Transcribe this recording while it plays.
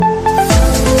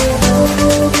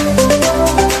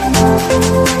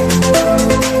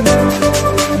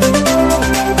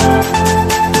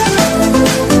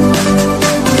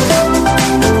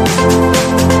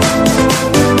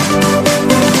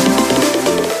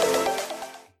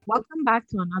Welcome back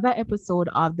to another episode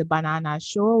of The Banana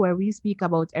Show, where we speak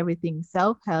about everything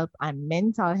self help and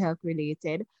mental health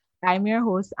related. I'm your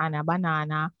host, Anna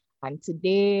Banana, and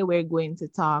today we're going to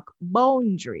talk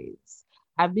boundaries.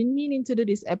 I've been meaning to do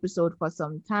this episode for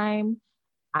some time,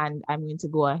 and I'm going to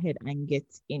go ahead and get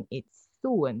in it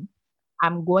soon.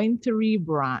 I'm going to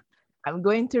rebrand. I'm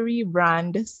going to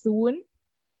rebrand soon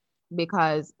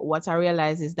because what I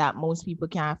realized is that most people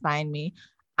can't find me.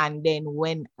 And then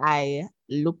when I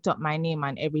looked up my name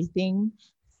and everything,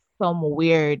 some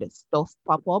weird stuff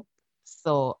pop up.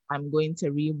 So I'm going to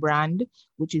rebrand,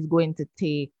 which is going to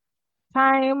take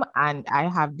time. And I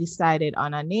have decided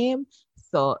on a name.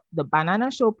 So the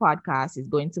Banana Show podcast is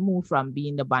going to move from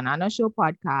being the Banana Show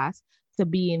podcast to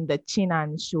being the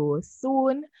Chinan Show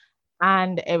soon,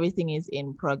 and everything is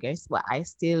in progress, but I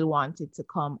still wanted to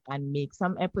come and make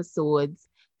some episodes.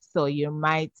 So you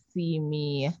might see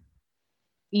me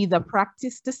either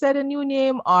practice to set a new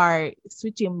name or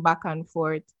switching back and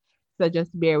forth. So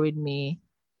just bear with me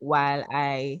while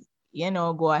I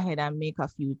go ahead and make a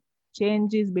few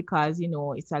changes because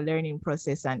it's a learning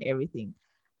process and everything.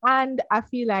 And I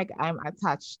feel like I'm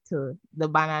attached to the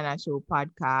Banana Show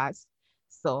podcast.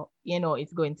 So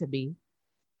it's going to be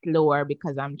slower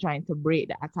because I'm trying to break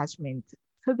the attachment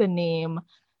to the name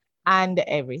and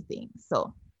everything.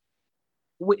 So,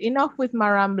 with my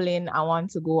rambling, I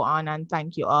want to go on and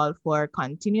thank you all for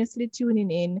continuously tuning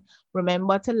in.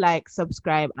 Remember to like,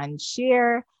 subscribe, and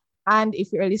share. And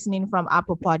if you're listening from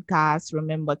Apple Podcasts,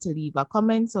 remember to leave a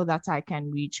comment so that I can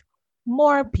reach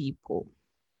more people.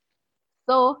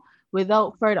 So,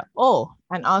 without further,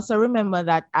 and also remember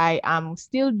that I am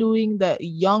still doing the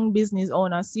Young Business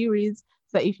Owner series.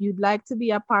 So, if you'd like to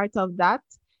be a part of that,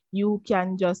 you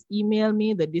can just email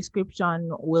me. The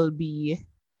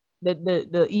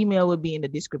email will be in the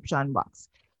description box.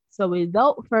 So,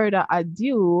 without further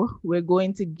ado, we're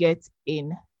going to get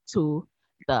into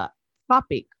the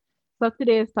topic. So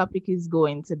today's topic is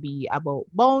going to be about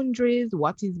boundaries.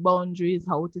 What is boundaries?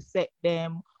 How to set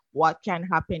them? What can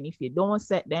happen if you don't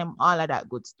set them? All of that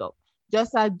good stuff.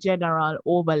 Just a general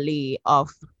overlay of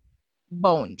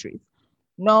boundaries.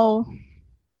 Now,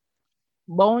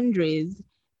 boundaries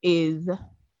is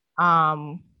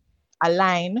um a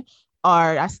line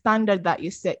or a standard that you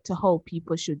set to how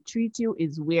people should treat you,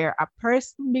 is where a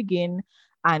person begin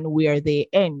and where they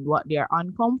end, what they're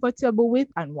uncomfortable with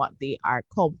and what they are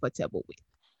comfortable with.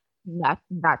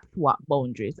 That's what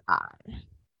boundaries are.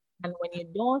 And when you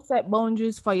don't set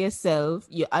boundaries for yourself,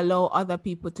 you allow other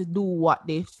people to do what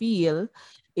they feel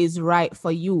is right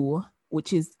for you,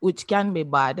 which can be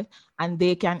bad, and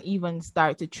they can even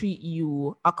start to treat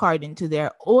you according to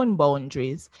their own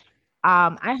boundaries.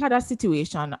 I had a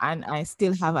situation, and I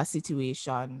still have a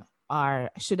situation,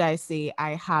 or should I say,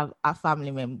 I have a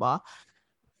family member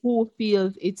who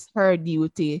feels it's her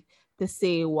duty to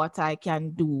say what I can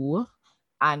do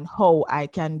and how I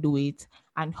can do it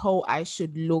and how I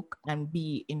should look and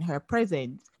be in her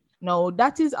presence. Now,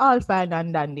 that is all fine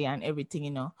and dandy and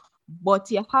everything. But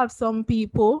you have some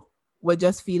people will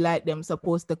just feel like them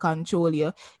supposed to control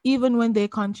you, even when they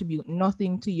contribute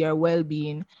nothing to your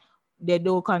well-being. They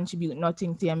don't contribute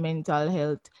nothing to your mental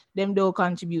health. Them don't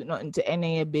contribute nothing to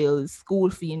any of your bills, school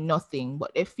fee, nothing.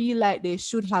 But they feel like they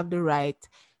should have the right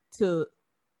to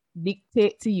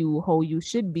dictate to you how you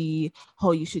should be,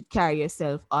 how you should carry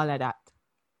yourself, all of that.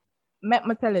 Let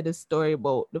me tell you the story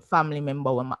about the family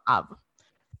member we have.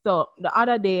 So the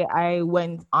other day I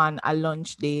went on a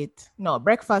lunch date, no,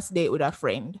 breakfast date with a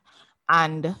friend,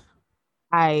 and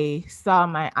I saw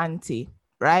my auntie,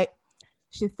 right?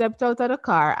 She stepped out of the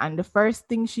car and the first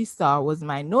thing she saw was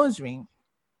my nose ring.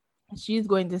 She's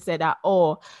going to say that,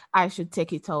 oh, I should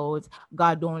take it out.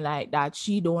 God don't like that.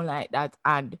 She don't like that.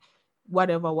 And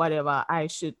whatever. I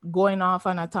should going off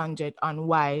on a tangent on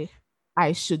why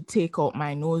I should take out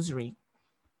my nose ring.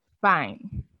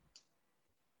 Fine.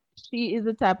 She is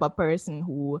the type of person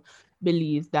who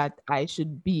believes that I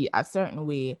should be a certain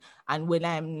way. And when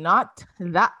I'm not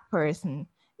that person,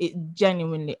 it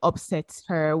genuinely upsets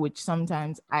her, which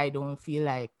sometimes I don't feel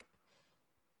like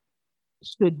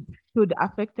should should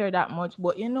affect her that much.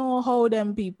 But you know how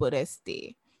them people they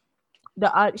stay.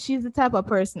 She's the type of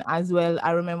person as well.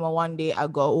 I remember one day I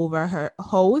go over her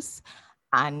house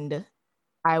and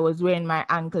I was wearing my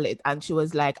anklet and she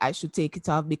was like, I should take it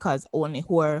off because only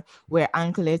her wear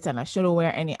anklets and I shouldn't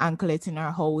wear any anklets in her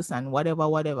house and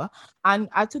whatever. And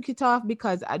I took it off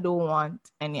because I don't want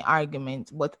any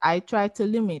argument, but I try to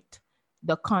limit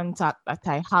the contact that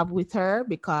I have with her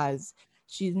because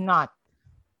she's not,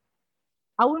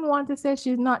 I wouldn't want to say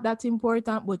she's not that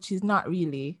important, but she's not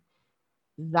really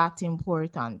that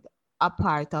important. a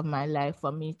part of my life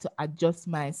for me to adjust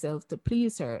myself to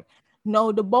please her.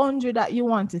 Now, the boundary that you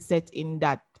want to set in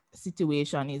that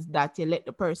situation is that you let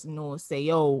the person know, say,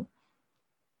 yo,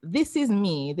 this is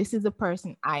me, this is the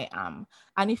person I am.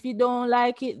 And if you don't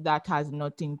like it, that has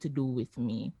nothing to do with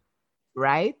me,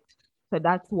 right? So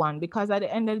that's one, because at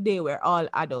the end of the day, we're all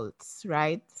adults,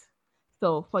 right?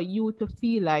 So for you to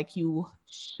feel like you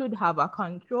should have a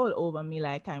control over me,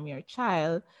 like I'm your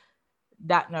child,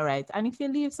 that's not right. And if you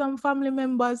leave some family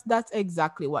members, that's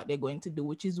exactly what they're going to do,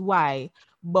 which is why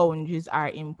boundaries are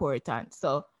important.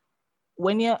 So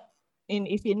when you're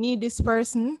if you need this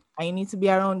person and you need to be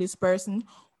around this person,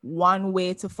 one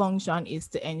way to function is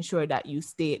to ensure that you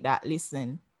state that,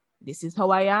 listen, this is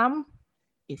how I am.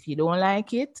 If you don't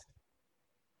like it,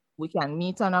 we can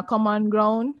meet on a common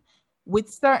ground with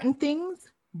certain things,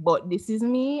 but this is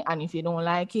me. And if you don't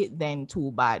like it, then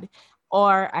too bad.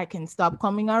 Or I can stop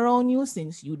coming around you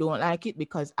since you don't like it,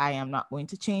 because I am not going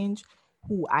to change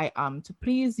who I am to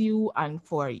please you and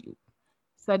for you.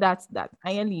 So that's that.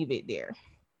 I leave it there.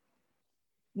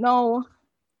 Now,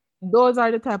 those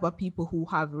are the type of people who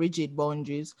have rigid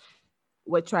boundaries.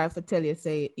 We try to tell you,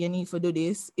 say, you need to do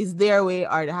this, is their way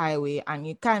or the highway, and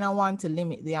you kind of want to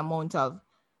limit the amount of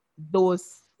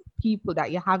those people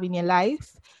that you have in your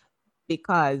life,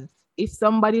 because if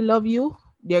somebody love you,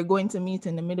 they're going to meet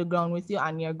in the middle ground with you,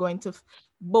 and you're going to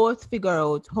both figure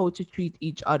out how to treat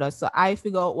each other. So I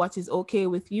figure out what is okay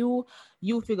with you,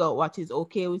 you figure out what is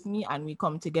okay with me, and we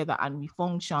come together and we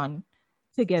function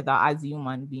together as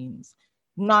human beings.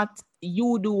 Not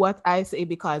you do what I say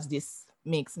because this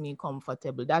makes me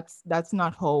comfortable. That's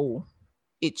not how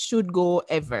it should go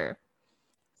ever.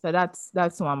 So that's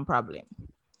one problem.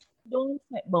 Don't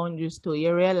set boundaries too.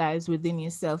 You realize within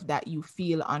yourself that you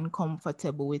feel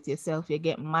uncomfortable with yourself. You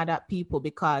get mad at people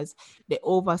because they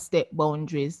overstep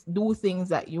boundaries, do things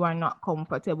that you are not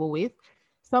comfortable with.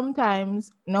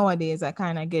 Sometimes nowadays I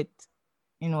kind of get,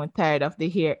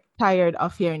 tired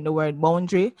of hearing the word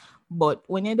boundary. But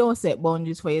when you don't set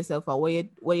boundaries for yourself, or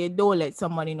where you don't let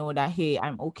somebody know that, hey,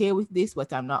 I'm okay with this,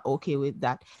 but I'm not okay with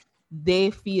that, they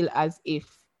feel as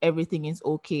if everything is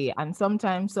okay. And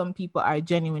sometimes some people are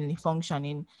genuinely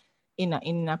functioning in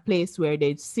a place where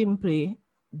they simply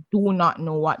do not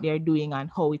know what they're doing and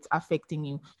how it's affecting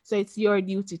you. So it's your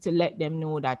duty to let them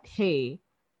know that, hey,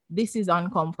 this is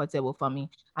uncomfortable for me.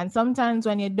 And sometimes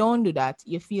when you don't do that,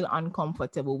 you feel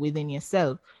uncomfortable within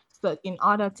yourself. So in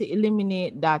order to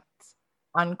eliminate that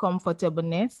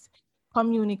uncomfortableness,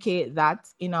 communicate that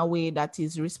in a way that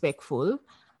is respectful.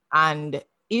 And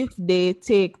if they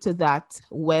take to that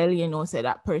well, say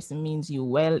that person means you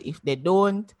well. If they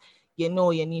don't, you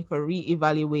need to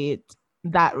reevaluate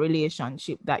that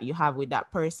relationship that you have with that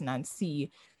person and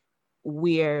see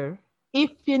where,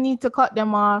 if you need to cut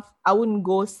them off, I wouldn't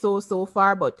go so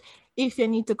far, but if you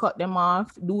need to cut them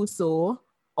off, do so.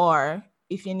 Or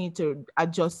if you need to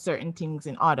adjust certain things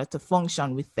in order to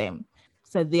function with them.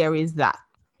 So there is that.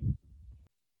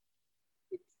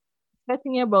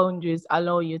 Setting your boundaries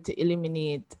allow you to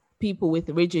eliminate people with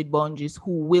rigid boundaries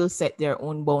who will set their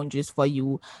own boundaries for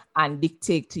you and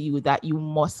dictate to you that you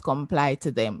must comply to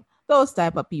them. Those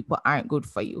type of people aren't good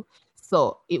for you.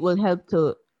 So it will help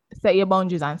to set your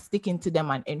boundaries, and sticking to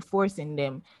them and enforcing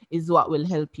them is what will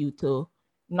help you to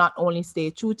not only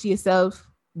stay true to yourself,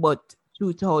 but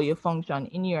true to how you function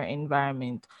in your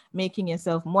environment, making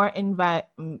yourself more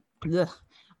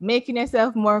making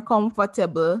yourself more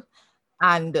comfortable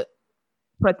and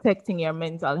protecting your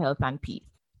mental health and peace.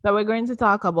 So we're going to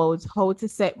talk about how to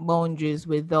set boundaries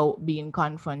without being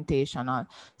confrontational.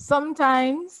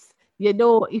 Sometimes you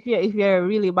don't, if you're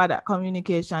really bad at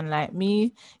communication like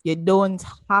me, you don't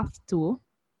have to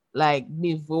like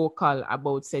be vocal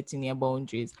about setting your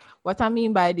boundaries. What I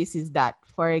mean by this is that,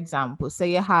 for example,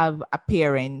 say you have a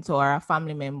parent or a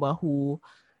family member who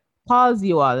calls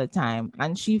you all the time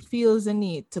and she feels the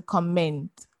need to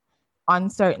comment on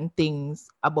certain things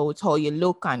about how you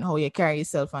look and how you carry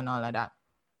yourself and all of that.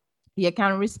 You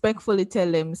can respectfully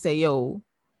tell them, say, yo,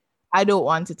 I don't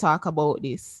want to talk about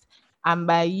this. And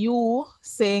by you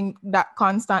saying that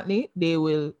constantly, they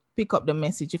will pick up the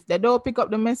message. If they don't pick up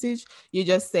the message, you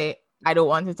just say, I don't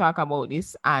want to talk about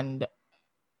this and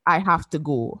I have to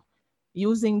go.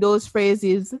 Using those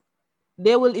phrases,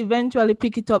 they will eventually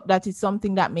pick it up that it's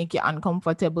something that make you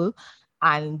uncomfortable,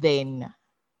 and then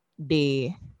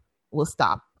they will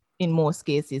stop. In most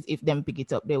cases, if them pick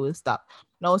it up, they will stop.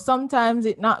 Now, sometimes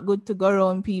it's not good to go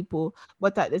around people,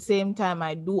 but at the same time,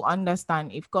 I do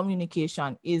understand if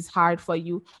communication is hard for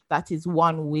you, that is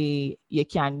one way you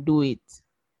can do it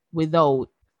without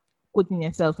putting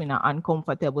yourself in an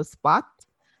uncomfortable spot.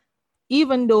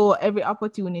 even though every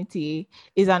opportunity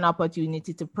is an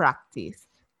opportunity to practice,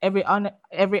 every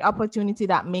opportunity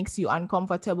that makes you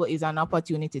uncomfortable is an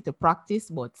opportunity to practice,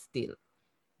 but still,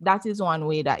 that is one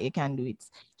way that you can do it.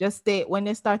 Just say, when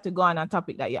they start to go on a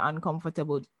topic that you're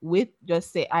uncomfortable with,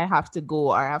 just say, I have to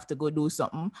go, or I have to go do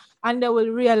something. And they will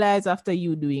realize after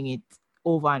you doing it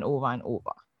over and over and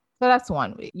over. So that's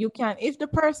one way. You can, if the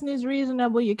person is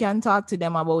reasonable, you can talk to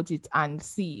them about it and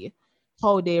see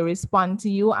how they respond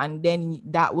to you. And then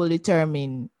that will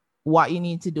determine what you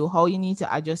need to do, how you need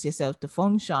to adjust yourself to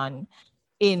function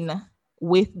in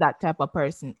with that type of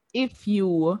person. If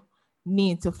you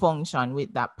need to function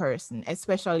with that person,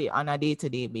 especially on a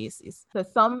day-to-day basis. So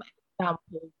some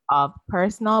examples of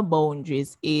personal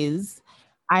boundaries is,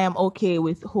 I am okay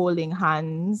with holding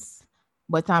hands,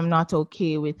 but I'm not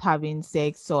okay with having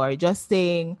sex, or just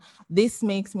saying this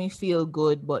makes me feel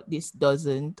good, but this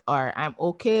doesn't, or I'm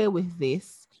okay with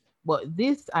this, but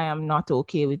this I am not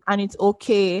okay with. And it's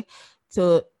okay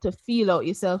to feel out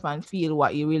yourself and feel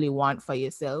what you really want for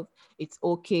yourself. It's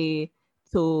okay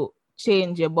to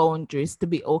change your boundaries, to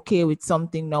be okay with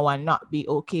something now and not be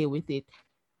okay with it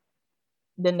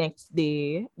the next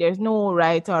day. There's no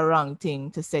right or wrong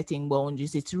thing to setting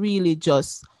boundaries. It's really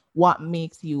just what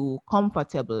makes you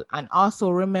comfortable. And also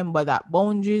remember that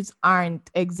boundaries aren't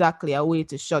exactly a way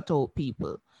to shut out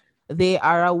people. They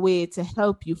are a way to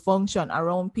help you function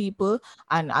around people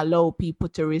and allow people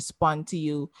to respond to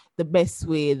you the best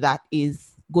way that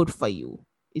is good for you.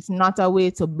 It's not a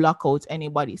way to block out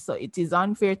anybody. So it is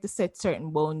unfair to set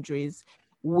certain boundaries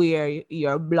where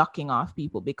you're blocking off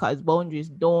people, because boundaries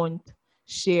don't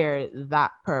share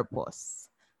that purpose.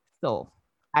 So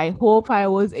I hope I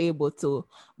was able to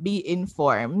be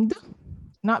informed,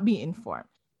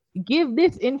 give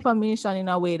this information in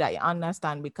a way that you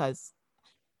understand, because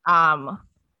I'm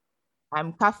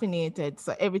caffeinated,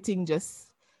 so everything just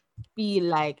feel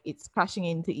like it's crashing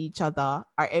into each other,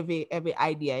 or every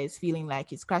idea is feeling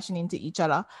like it's crashing into each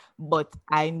other, but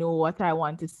I know what I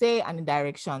want to say and the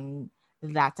direction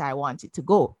that I want it to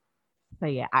go. So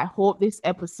yeah, I hope this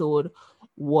episode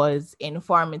was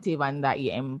informative and that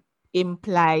you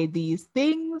imply these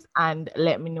things, and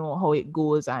let me know how it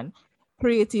goes and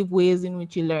creative ways in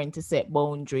which you learn to set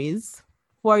boundaries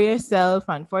for yourself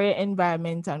and for your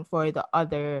environment and for the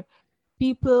other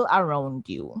people around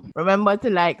you. Remember to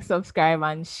like, subscribe,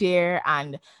 and share,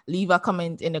 and leave a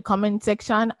comment in the comment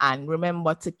section. And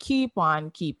remember to keep on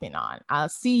keeping on. I'll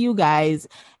see you guys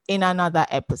in another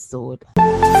episode.